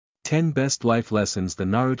10 Best Life Lessons the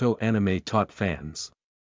Naruto Anime Taught Fans.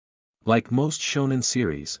 Like most shonen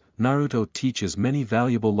series, Naruto teaches many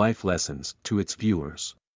valuable life lessons to its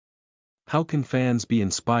viewers. How can fans be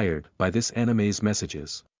inspired by this anime's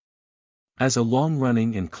messages? As a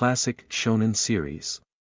long-running and classic shonen series,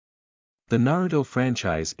 the Naruto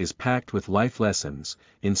franchise is packed with life lessons,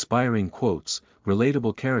 inspiring quotes,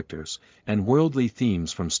 relatable characters, and worldly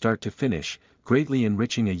themes from start to finish, greatly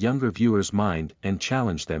enriching a younger viewer's mind and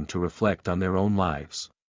challenge them to reflect on their own lives.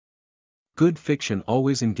 Good fiction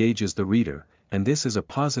always engages the reader, and this is a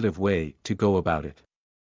positive way to go about it.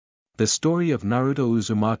 The story of Naruto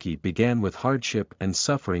Uzumaki began with hardship and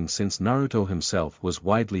suffering since Naruto himself was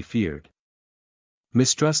widely feared,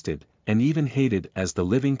 mistrusted, and even hated as the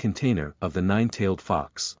living container of the nine-tailed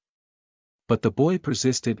fox. But the boy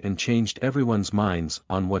persisted and changed everyone's minds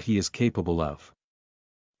on what he is capable of.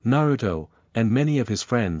 Naruto, and many of his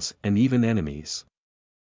friends and even enemies,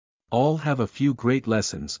 all have a few great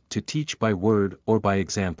lessons to teach by word or by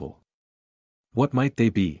example. What might they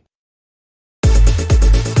be?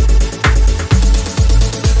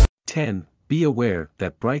 10. Be aware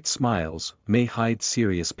that bright smiles may hide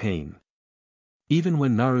serious pain. Even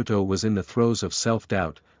when Naruto was in the throes of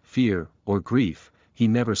self-doubt, fear, or grief, he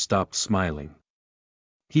never stopped smiling.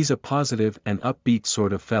 He's a positive and upbeat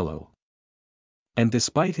sort of fellow. And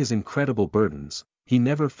despite his incredible burdens, he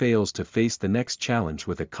never fails to face the next challenge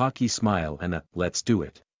with a cocky smile and a "let's do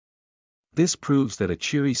it." This proves that a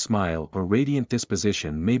cheery smile or radiant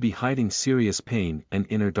disposition may be hiding serious pain and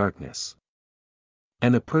inner darkness.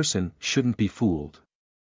 And a person shouldn't be fooled.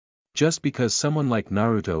 Just because someone like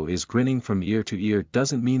Naruto is grinning from ear to ear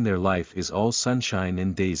doesn't mean their life is all sunshine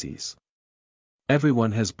and daisies.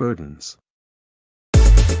 Everyone has burdens.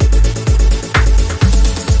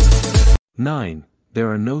 9. There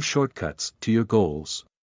are no shortcuts to your goals.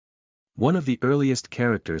 One of the earliest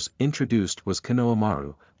characters introduced was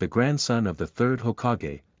Konohamaru, the grandson of the third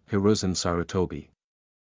Hokage, Hiruzen Sarutobi.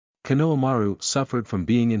 Konohamaru suffered from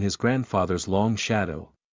being in his grandfather's long shadow.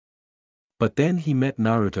 But then he met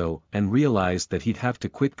Naruto and realized that he'd have to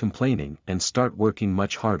quit complaining and start working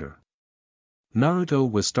much harder. Naruto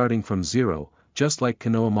was starting from zero, just like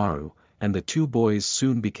Konohamaru, and the two boys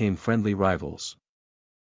soon became friendly rivals.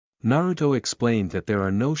 Naruto explained that there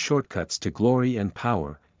are no shortcuts to glory and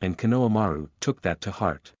power, and Konohamaru took that to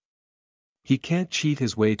heart. He can't cheat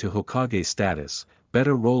his way to Hokage status,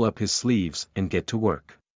 better roll up his sleeves and get to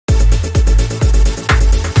work.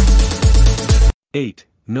 8.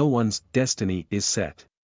 No one's destiny is set.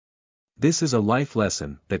 This is a life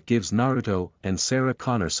lesson that gives Naruto and Sarah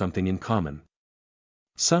Connor something in common.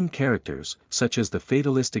 Some characters, such as the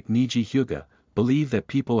fatalistic Neji Hyuga, believe that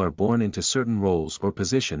people are born into certain roles or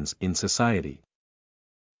positions in society,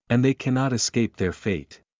 and they cannot escape their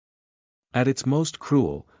fate. At its most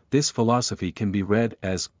cruel, this philosophy can be read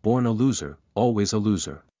as, born a loser, always a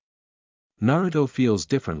loser. Naruto feels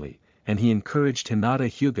differently, and he encouraged Hinata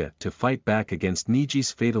Hyuga to fight back against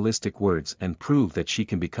Neji's fatalistic words and prove that she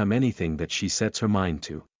can become anything that she sets her mind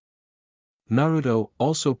to. Naruto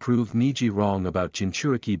also proved Neji wrong about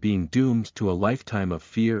Jinchuriki being doomed to a lifetime of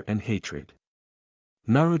fear and hatred.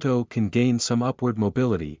 Naruto can gain some upward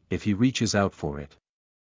mobility if he reaches out for it.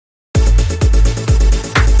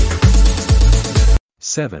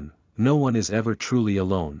 7. No one is ever truly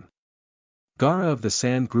alone. Gaara of the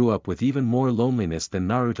Sand grew up with even more loneliness than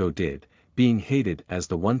Naruto did, being hated as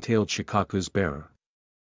the one-tailed Shikaku's bearer.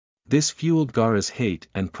 This fueled Gaara's hate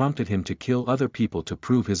and prompted him to kill other people to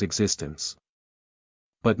prove his existence.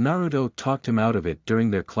 But Naruto talked him out of it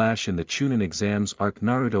during their clash in the Chunin exams arc.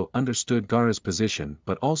 Naruto understood Gaara's position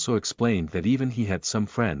but also explained that even he had some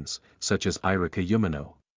friends, such as Iruka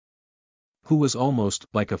Umino, who was almost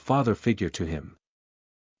like a father figure to him.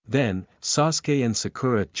 Then, Sasuke and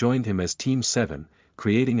Sakura joined him as Team 7,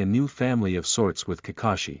 creating a new family of sorts with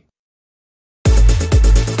Kakashi.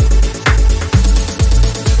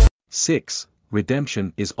 6.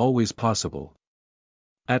 Redemption is always possible.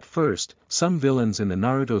 At first, some villains in the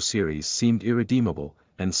Naruto series seemed irredeemable,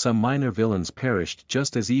 and some minor villains perished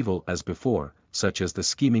just as evil as before, such as the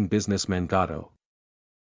scheming businessman Gato.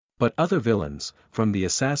 But other villains, from the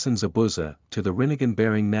assassin Zabuza to the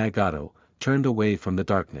Rinnegan-bearing Nagato, turned away from the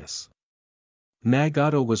darkness.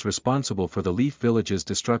 Nagato was responsible for the Leaf Village's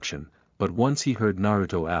destruction, but once he heard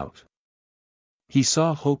Naruto out, he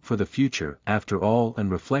saw hope for the future after all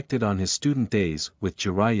and reflected on his student days with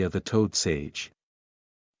Jiraiya the Toad Sage.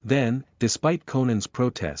 Then, despite Konan's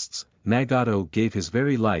protests, Nagato gave his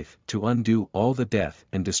very life to undo all the death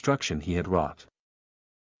and destruction he had wrought.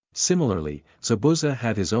 Similarly, Zabuza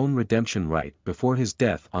had his own redemption right before his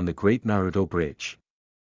death on the Great Naruto Bridge.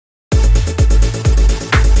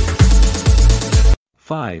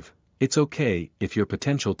 5. It's okay if your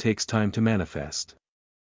potential takes time to manifest.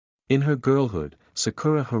 In her girlhood,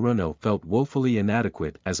 Sakura Haruno felt woefully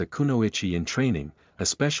inadequate as a kunoichi in training,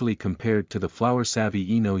 especially compared to the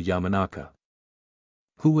flower-savvy Ino Yamanaka,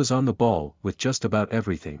 who was on the ball with just about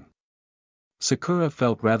everything. Sakura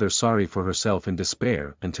felt rather sorry for herself in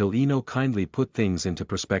despair until Ino kindly put things into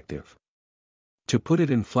perspective. To put it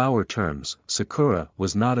in flower terms, Sakura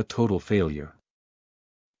was not a total failure.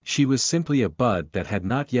 She was simply a bud that had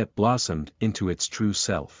not yet blossomed into its true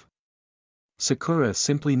self. Sakura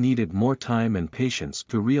simply needed more time and patience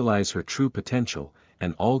to realize her true potential,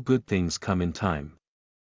 and all good things come in time.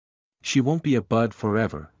 She won't be a bud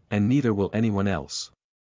forever, and neither will anyone else.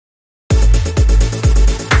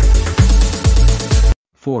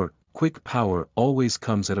 4. Quick power always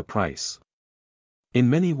comes at a price. In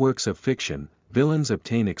many works of fiction, villains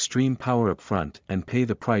obtain extreme power up front and pay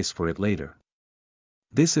the price for it later.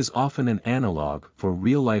 This is often an analogue for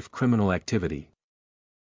real-life criminal activity,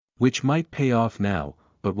 which might pay off now,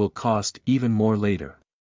 but will cost even more later.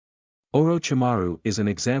 Orochimaru is an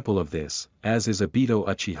example of this, as is Obito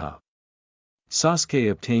Uchiha.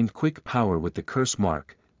 Sasuke obtained quick power with the curse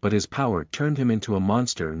mark, but his power turned him into a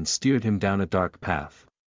monster and steered him down a dark path.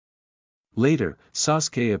 Later,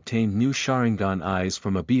 Sasuke obtained new Sharingan eyes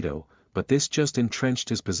from Obito, but this just entrenched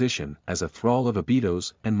his position as a thrall of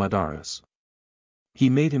Obito's and Madara's. He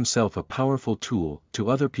made himself a powerful tool to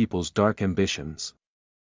other people's dark ambitions.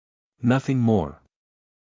 Nothing more.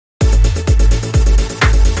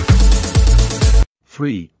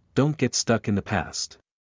 3. Don't get stuck in the past.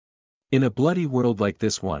 In a bloody world like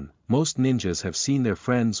this one, most ninjas have seen their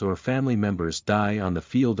friends or family members die on the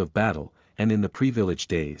field of battle, and in the pre-village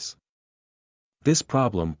days. This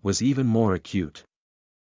problem was even more acute.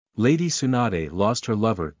 Lady Tsunade lost her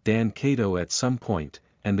lover Dan Kato at some point,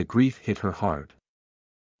 and the grief hit her hard.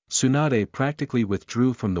 Tsunade practically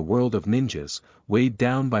withdrew from the world of ninjas, weighed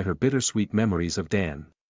down by her bittersweet memories of Dan.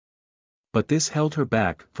 But this held her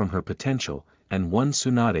back from her potential, and one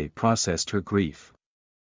Tsunade processed her grief.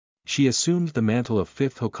 She assumed the mantle of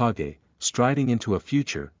fifth Hokage, striding into a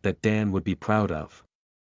future that Dan would be proud of.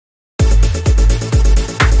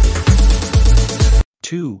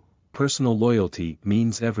 2. Personal loyalty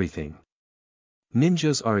means everything.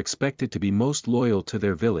 Ninjas are expected to be most loyal to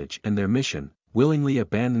their village and their mission, willingly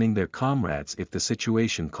abandoning their comrades if the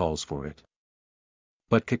situation calls for it.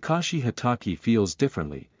 But Kakashi Hatake feels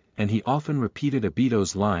differently, and he often repeated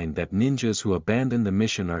Obito's line that ninjas who abandon the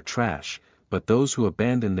mission are trash, but those who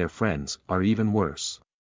abandon their friends are even worse.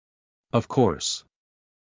 Of course,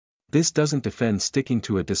 this doesn't defend sticking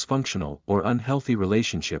to a dysfunctional or unhealthy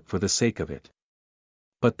relationship for the sake of it.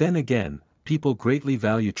 But then again, people greatly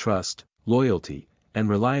value trust, loyalty, and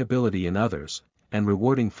reliability in others, and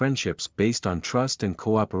rewarding friendships based on trust and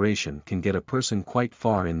cooperation can get a person quite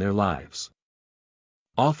far in their lives.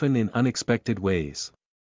 Often in unexpected ways.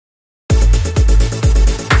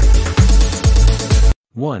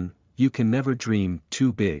 1. You can never dream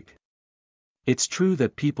too big. It's true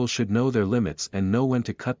that people should know their limits and know when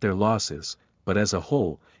to cut their losses, but as a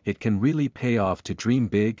whole, it can really pay off to dream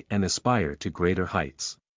big and aspire to greater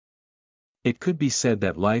heights. It could be said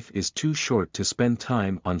that life is too short to spend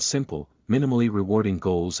time on simple, minimally rewarding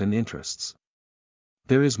goals and interests.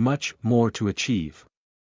 There is much more to achieve.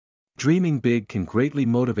 Dreaming big can greatly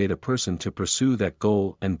motivate a person to pursue that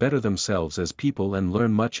goal and better themselves as people and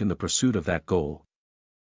learn much in the pursuit of that goal.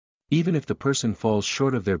 Even if the person falls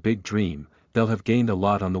short of their big dream, they'll have gained a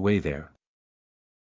lot on the way there.